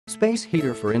Space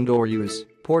heater for indoor use.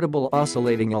 Portable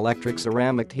oscillating electric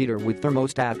ceramic heater with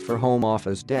thermostat for home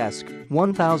office desk,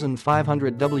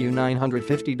 1500W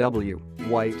 950W,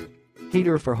 white.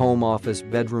 Heater for home office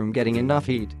bedroom, getting enough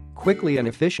heat, quickly and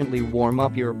efficiently warm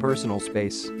up your personal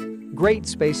space. Great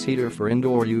space heater for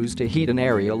indoor use to heat an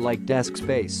area like desk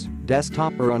space,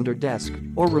 desktop or under desk,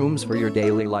 or rooms for your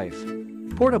daily life.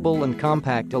 Portable and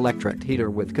compact electric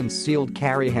heater with concealed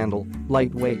carry handle,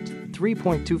 lightweight,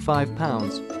 3.25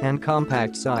 pounds, and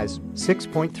compact size,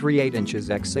 6.38 inches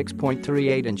x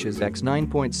 6.38 inches x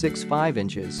 9.65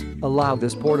 inches, allow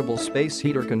this portable space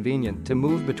heater convenient to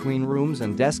move between rooms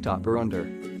and desktop or under.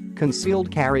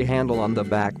 Concealed carry handle on the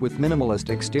back with minimalist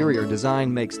exterior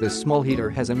design makes this small heater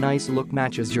has a nice look,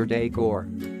 matches your decor.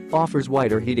 Offers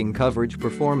wider heating coverage,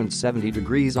 performance 70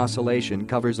 degrees oscillation,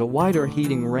 covers a wider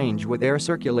heating range with air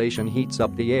circulation, heats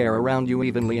up the air around you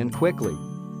evenly and quickly.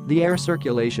 The air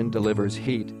circulation delivers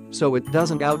heat, so it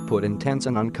doesn't output intense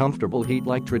and uncomfortable heat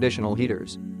like traditional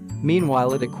heaters.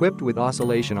 Meanwhile, it equipped with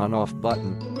oscillation on-off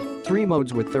button. 3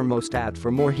 modes with thermostat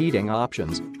for more heating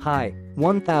options: high,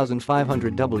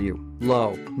 1500W,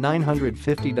 low,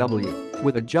 950W.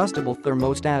 With adjustable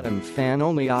thermostat and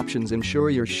fan-only options, ensure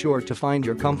you're sure to find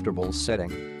your comfortable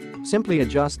setting. Simply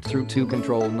adjust through 2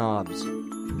 control knobs.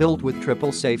 Built with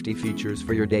triple safety features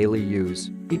for your daily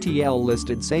use, ETL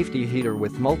listed safety heater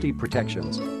with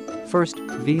multi-protections. First,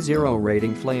 V0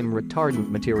 rating flame retardant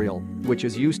material, which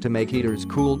is used to make heaters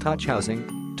cool, touch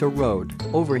housing, to road,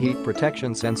 overheat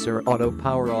protection sensor, auto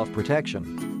power off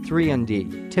protection.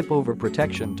 3&D, tip over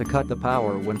protection to cut the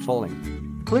power when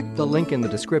falling. Click the link in the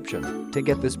description to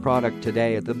get this product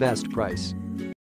today at the best price.